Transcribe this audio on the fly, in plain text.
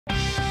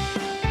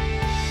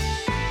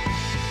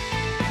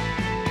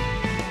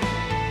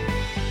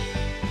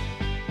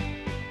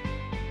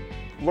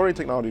Learning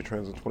technology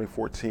trends in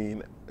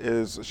 2014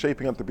 is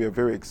shaping up to be a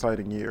very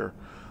exciting year.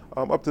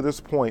 Up to this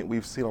point,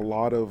 we've seen a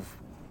lot of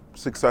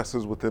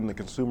successes within the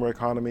consumer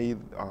economy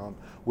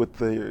with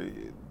the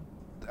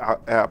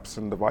apps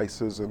and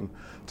devices and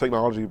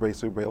technology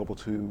basically available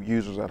to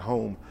users at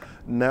home.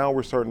 Now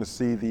we're starting to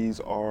see these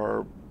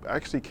are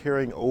actually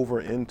carrying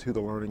over into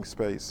the learning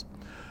space.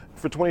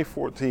 For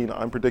 2014,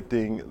 I'm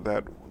predicting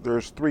that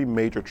there's three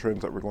major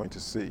trends that we're going to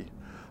see.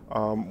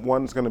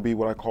 One's going to be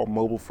what I call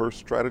mobile-first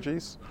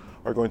strategies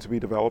are going to be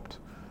developed.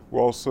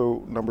 We're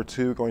also, number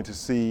two, going to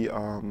see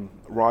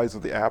rise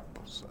of the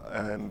apps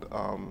and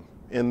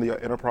in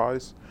the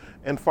enterprise.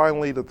 And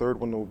finally, the third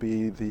one will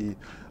be the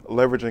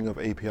leveraging of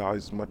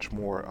APIs much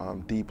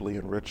more deeply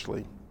and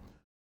richly.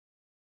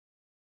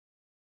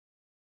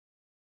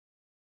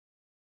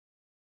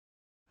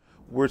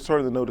 We're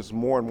starting to notice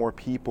more and more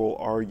people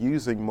are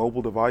using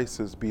mobile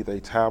devices, be they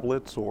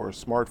tablets or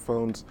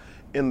smartphones,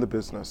 in the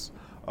business.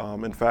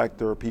 In fact,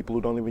 there are people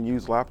who don't even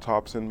use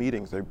laptops in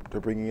meetings. They're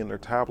bringing in their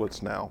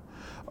tablets now.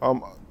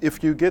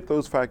 If you get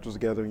those factors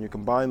together and you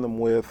combine them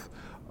with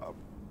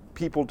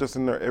people just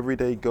in their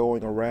everyday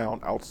going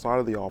around outside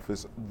of the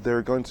office,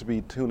 they're going to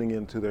be tuning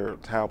into their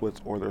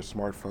tablets or their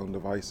smartphone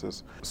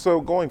devices.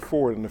 So going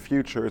forward in the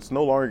future, it's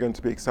no longer going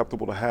to be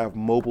acceptable to have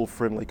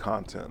mobile-friendly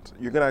content.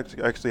 You're going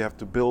to actually have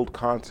to build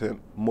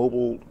content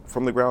mobile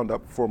from the ground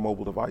up for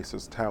mobile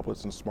devices,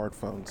 tablets, and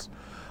smartphones.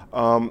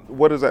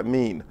 What does that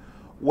mean?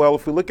 Well,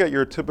 if we look at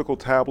your typical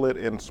tablet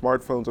and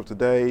smartphones of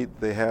today,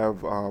 they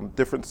have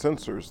different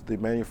sensors. The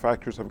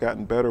manufacturers have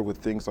gotten better with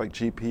things like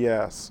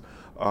GPS,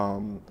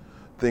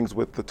 things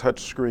with the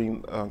touch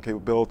screen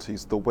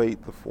capabilities, the weight,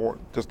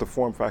 just the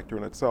form factor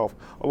in itself,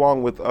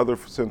 along with other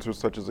sensors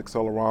such as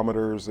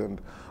accelerometers and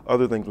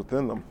other things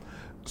within them.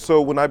 So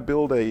when I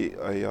build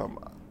a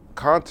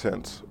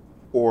content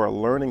or a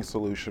learning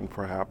solution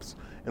perhaps,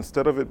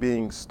 instead of it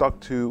being stuck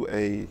to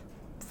a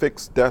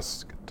fixed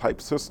desk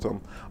type system,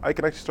 I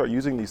can actually start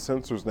using these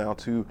sensors now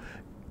to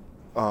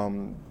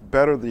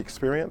better the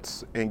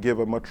experience and give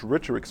a much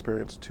richer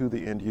experience to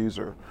the end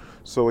user.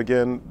 So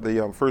again,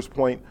 the first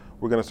point,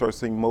 we're going to start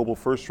seeing mobile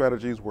first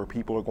strategies where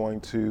we're going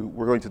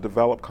to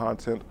develop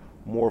content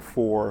more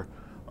for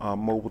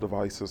mobile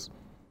devices.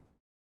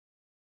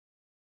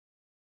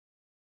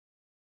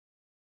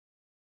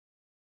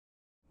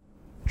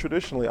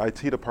 Traditionally,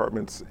 IT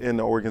departments in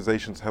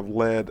organizations have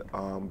led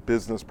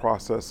business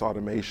process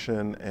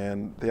automation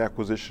and the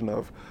acquisition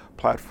of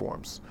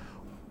platforms.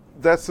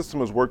 That system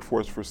has worked for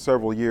us for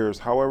several years.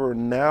 However,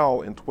 now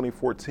in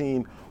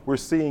 2014, we're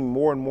seeing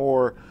more and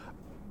more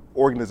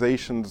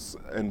organizations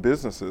and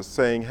businesses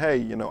saying, hey,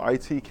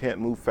 IT can't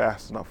move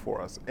fast enough for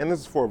us. And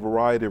this is for a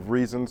variety of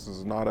reasons. This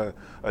is not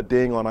a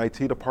ding on IT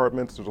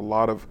departments. There's a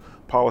lot of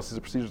policies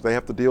and procedures they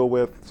have to deal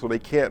with, so they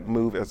can't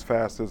move as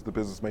fast as the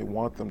business may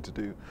want them to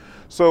do.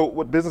 So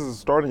what businesses are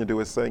starting to do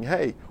is saying,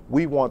 hey,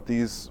 we want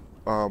these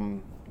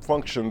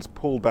functions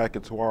pulled back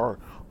into our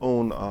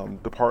own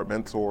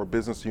departments or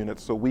business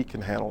units so we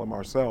can handle them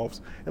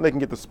ourselves, and they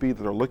can get the speed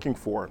that they're looking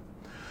for.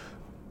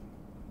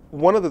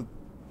 One of the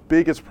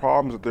biggest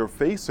problems that they're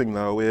facing,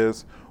 though,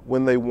 is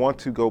when they want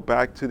to go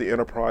back to the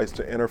enterprise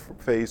to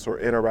interface or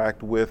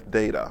interact with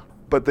data,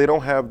 but they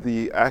don't have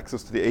the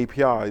access to the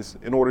APIs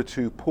in order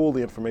to pull the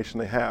information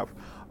they have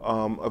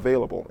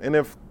available. And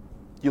if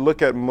you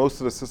look at most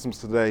of the systems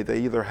today, they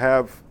either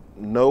have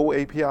no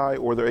API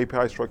or their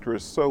API structure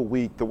is so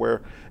weak to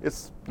where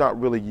it's not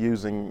really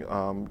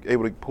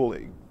able to pull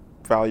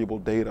valuable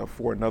data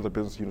for another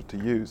business unit to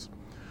use.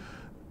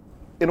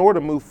 In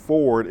order to move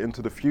forward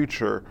into the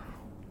future,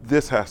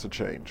 this has to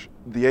change.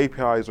 The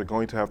APIs are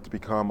going to have to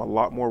become a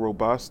lot more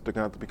robust. They're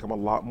going to have to become a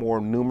lot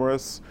more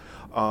numerous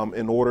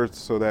in order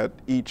so that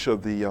each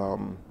of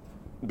the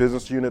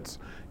business units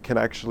can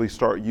actually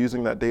start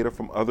using that data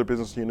from other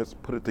business units,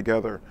 put it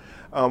together.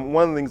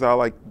 One of the things I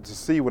like to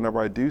see whenever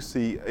I do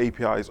see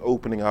APIs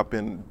opening up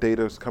and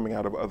data is coming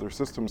out of other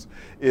systems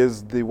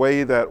is the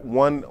way that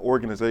one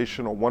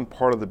organization or one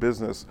part of the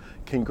business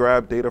can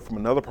grab data from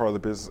another part of the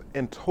business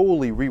and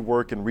totally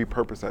rework and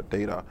repurpose that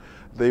data.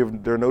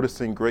 They're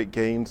noticing great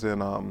gains in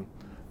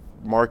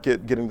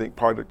getting the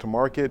product to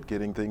market,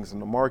 getting things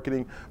into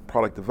marketing,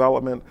 product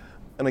development.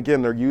 And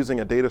again, they're using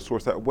a data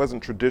source that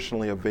wasn't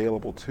traditionally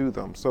available to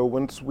them. So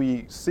once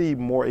we see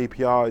more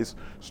APIs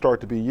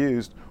start to be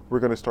used, we're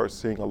going to start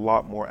seeing a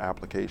lot more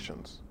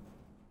applications.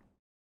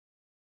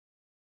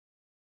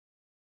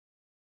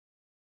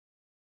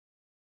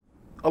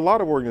 A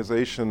lot of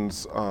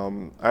organizations,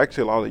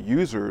 actually a lot of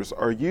users,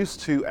 are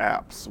used to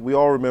apps. We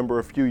all remember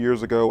a few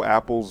years ago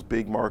Apple's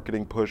big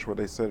marketing push where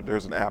they said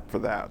there's an app for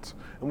that.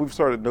 And we've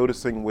started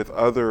noticing with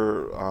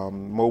other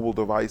mobile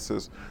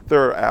devices,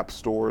 there are app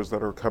stores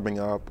that are coming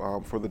up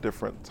for the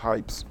different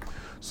types.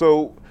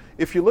 So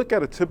if you look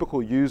at a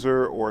typical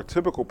user or a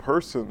typical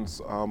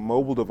person's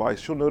mobile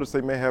device, you'll notice they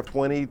may have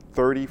 20,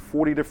 30,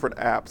 40 different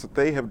apps that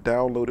they have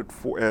downloaded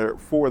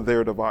for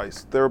their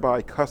device,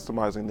 thereby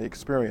customizing the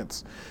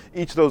experience.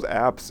 Each of those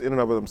apps in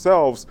and of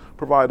themselves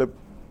provide a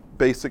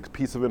basic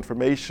piece of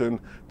information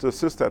to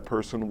assist that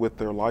person with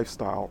their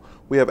lifestyle.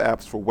 We have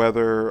apps for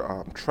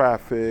weather,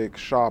 traffic,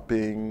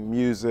 shopping,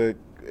 music,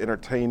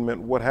 entertainment,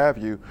 what have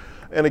you.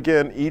 And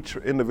again, each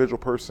individual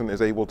person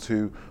is able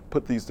to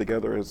put these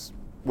together as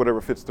whatever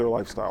fits their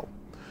lifestyle.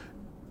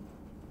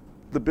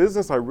 The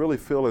business, I really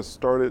feel, has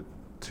started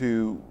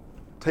to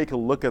take a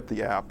look at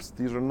the apps.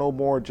 These are no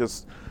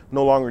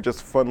longer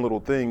just fun little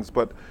things,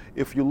 but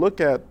if you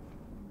look at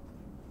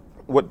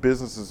what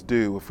businesses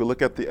do, if we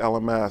look at the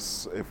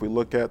LMS, if we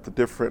look at the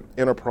different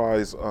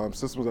enterprise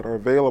systems that are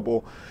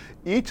available,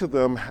 each of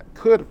them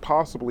could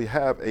possibly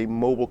have a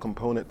mobile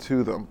component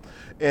to them.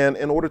 And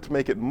in order to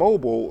make it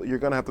mobile, you're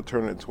going to have to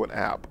turn it into an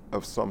app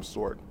of some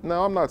sort.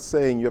 Now, I'm not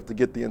saying you have to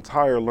get the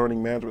entire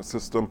learning management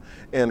system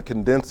and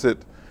condense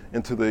it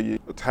into the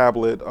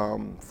tablet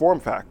form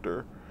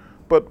factor,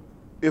 but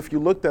if you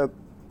looked at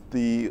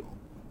the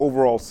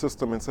overall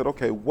system and said,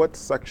 okay, what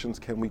sections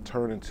can we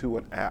turn into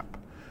an app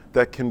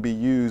that can be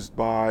used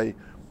by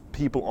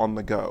people on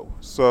the go?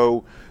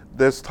 So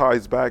this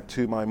ties back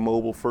to my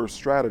mobile first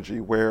strategy,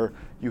 where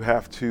you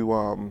have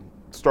to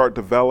start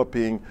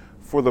developing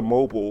for the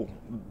mobile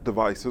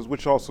devices,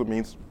 which also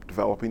means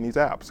developing these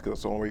apps, because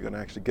that's the only way you're going to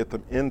actually get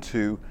them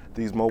into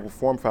these mobile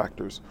form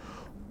factors.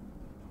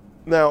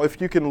 Now,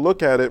 if you can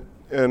look at it,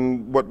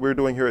 and what we're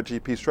doing here at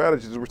GP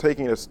Strategies is we're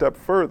taking it a step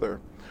further.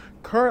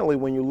 Currently,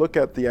 when you look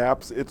at the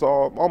apps, it's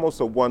almost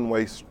a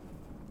one-way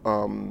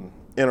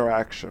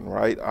interaction,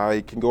 right?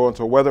 I can go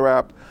into a weather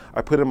app,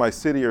 I put in my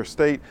city or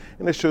state,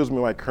 and it shows me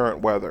my current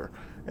weather,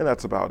 and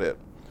that's about it.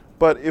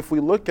 But if we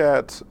look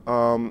at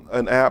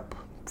an app,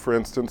 for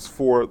instance,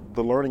 for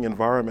the learning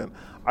environment,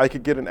 I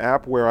could get an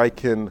app where I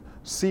can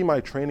see my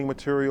training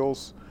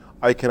materials,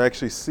 I can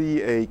actually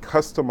see a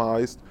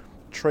customized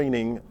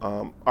training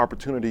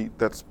opportunity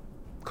that's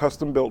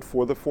custom built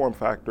for the form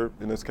factor,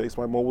 in this case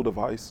my mobile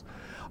device.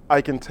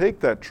 I can take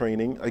that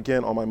training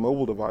again on my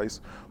mobile device,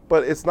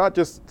 but it's not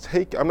just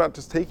I'm not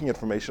just taking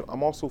information,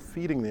 I'm also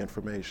feeding the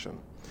information.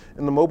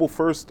 In the mobile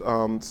first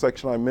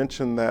section, I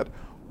mentioned that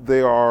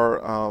there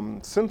are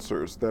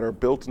sensors that are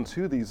built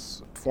into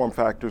these form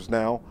factors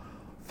now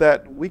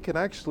that we can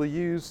actually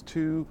use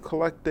to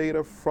collect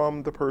data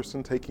from the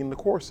person taking the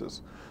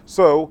courses.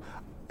 So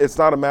it's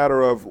not a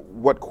matter of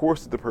what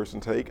course did the person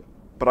take,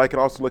 but I can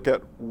also look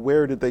at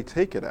where did they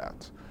take it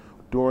at,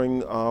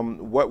 during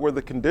what were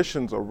the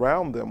conditions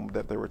around them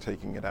that they were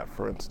taking it at,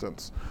 for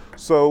instance.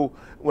 So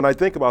when I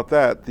think about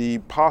that, the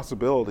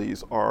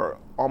possibilities are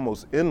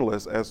almost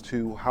endless as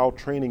to how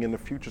training in the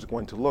future is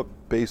going to look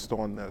based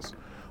on this.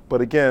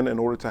 But again, in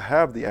order to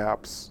have the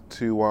apps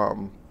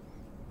to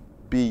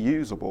be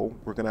usable,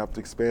 we're going to have to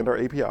expand our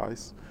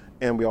APIs,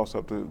 and we also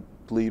have to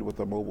lead with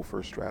a mobile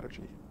first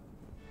strategy.